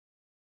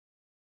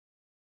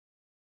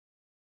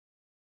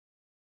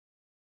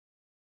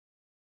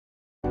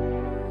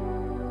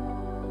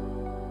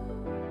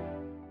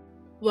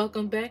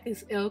Welcome back,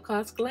 it's ELLE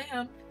KOS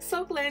Glam.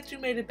 So glad you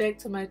made it back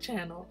to my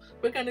channel.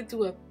 We're going to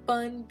do a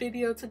fun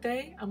video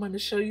today. I'm going to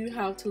show you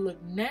how to look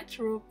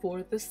natural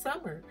for the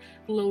summer.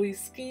 Glowy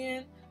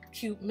skin,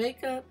 cute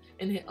makeup,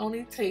 and it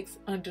only takes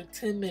under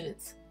 10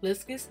 minutes.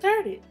 Let's get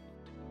started.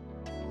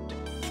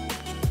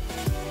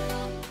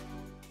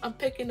 I'm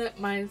picking up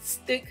my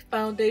stick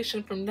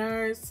foundation from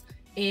NARS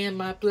and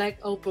my Black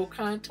Opal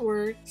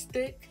contour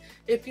stick.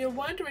 If you're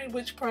wondering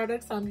which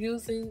products I'm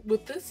using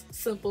with this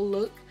simple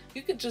look,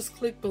 you can just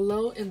click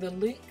below in the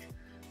link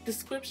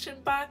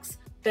description box.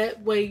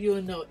 That way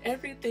you'll know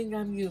everything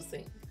I'm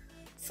using.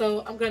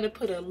 So I'm going to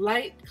put a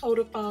light coat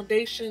of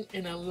foundation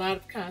and a lot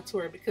of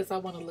contour because I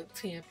want to look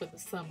tan for the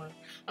summer.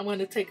 I'm going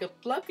to take a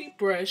fluffy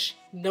brush,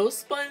 no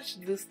sponge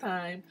this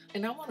time,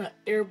 and I want an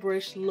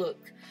airbrush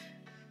look.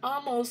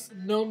 Almost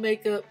no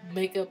makeup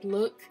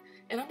look.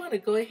 And I'm going to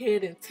go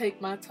ahead and take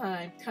my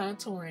time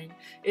contouring.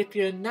 If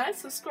you're not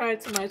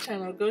subscribed to my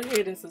channel, go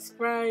ahead and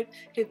subscribe.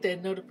 Hit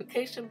that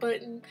notification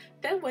button.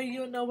 That way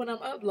you'll know when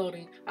I'm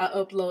uploading. I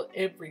upload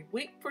every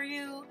week for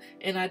you,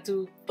 and I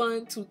do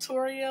fun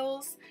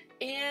tutorials.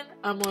 And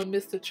I'm on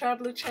Mr.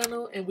 Traveler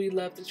channel, and we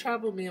love to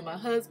travel, me and my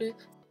husband.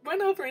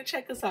 Run over and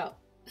check us out.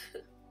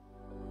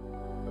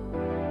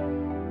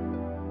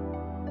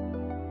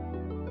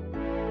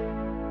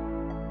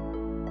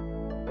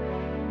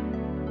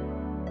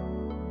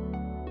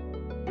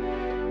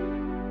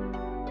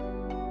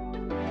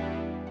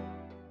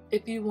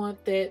 If you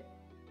want that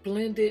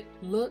blended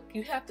look,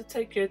 you have to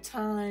take your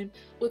time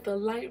with a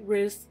light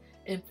wrist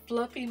and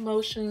fluffy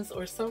motions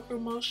or circle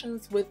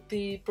motions with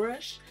the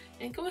brush,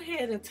 and go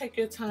ahead and take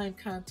your time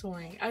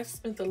contouring. I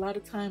spent a lot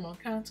of time on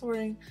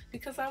contouring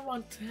because I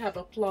want to have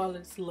a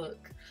flawless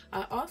look.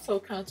 I also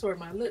contour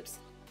my lips.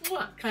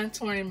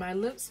 Contouring my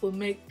lips will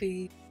make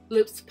the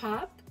lips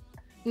pop.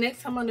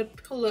 Next, I'm going to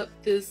pull up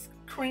this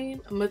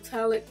cream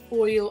metallic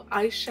foil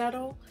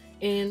eyeshadow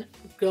in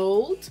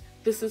gold.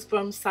 This is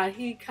from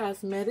Sahi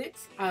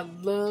Cosmetics. I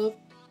love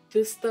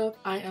this stuff.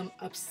 I am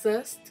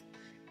obsessed.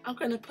 I'm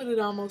going to put it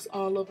almost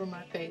all over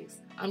my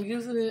face. I'm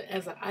using it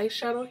as an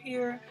eyeshadow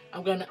here.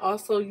 I'm going to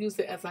also use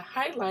it as a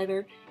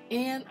highlighter,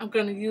 and I'm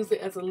going to use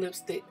it as a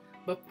lipstick.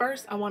 But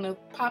first, I want to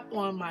pop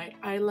on my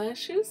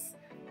eyelashes.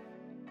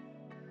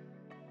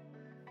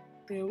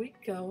 There we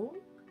go.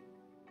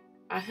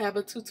 I have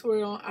a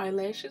tutorial on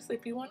eyelashes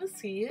if you want to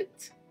see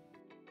it.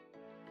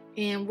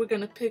 And we're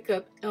going to pick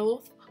up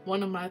ELLE,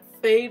 one of my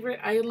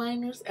favorite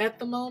eyeliners at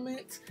the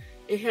moment.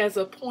 It has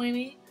a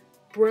pointy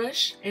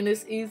brush and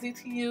it's easy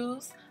to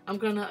use. I'm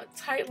going to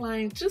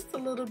tightline just a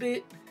little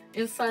bit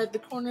inside the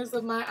corners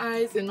of my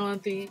eyes and on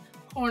the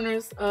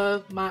corners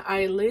of my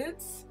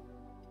eyelids.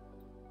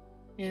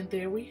 And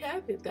there we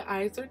have it. The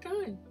eyes are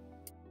done.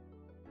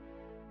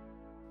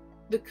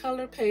 The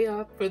color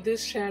payoff for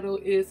this shadow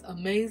is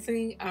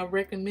amazing. I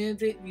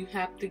recommend it. You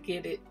have to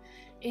get it.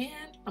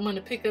 And I'm going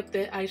to pick up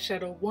that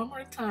eyeshadow one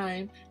more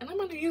time, and I'm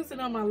going to use it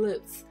on my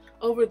lips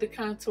over the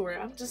contour.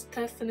 I'm just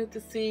testing it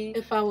to see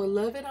if I would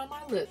love it on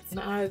my lips, and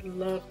I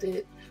loved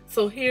it.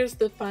 So here's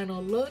the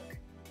final look.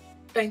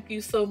 Thank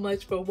you so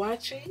much for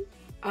watching.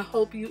 I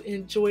hope you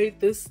enjoyed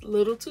this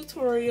little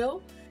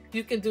tutorial.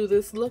 You can do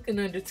this look in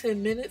under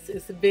 10 minutes.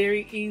 It's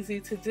very easy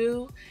to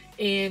do,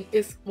 and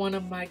it's one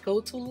of my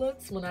go-to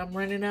looks when I'm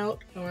running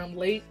out or I'm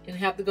late and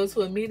have to go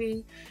to a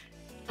meeting.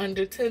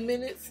 Under 10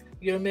 minutes,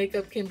 your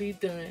makeup can be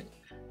done.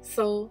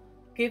 So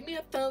give me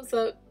a thumbs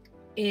up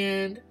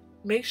and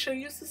make sure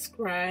you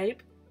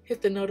subscribe.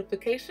 Hit the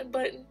notification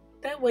button.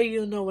 That way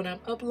you'll know when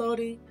I'm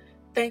uploading.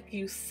 Thank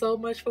you so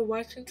much for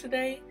watching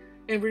today.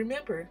 And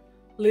remember,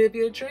 live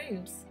your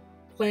dreams.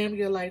 Glam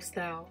your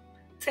lifestyle.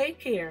 Take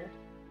care.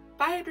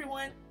 Bye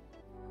everyone.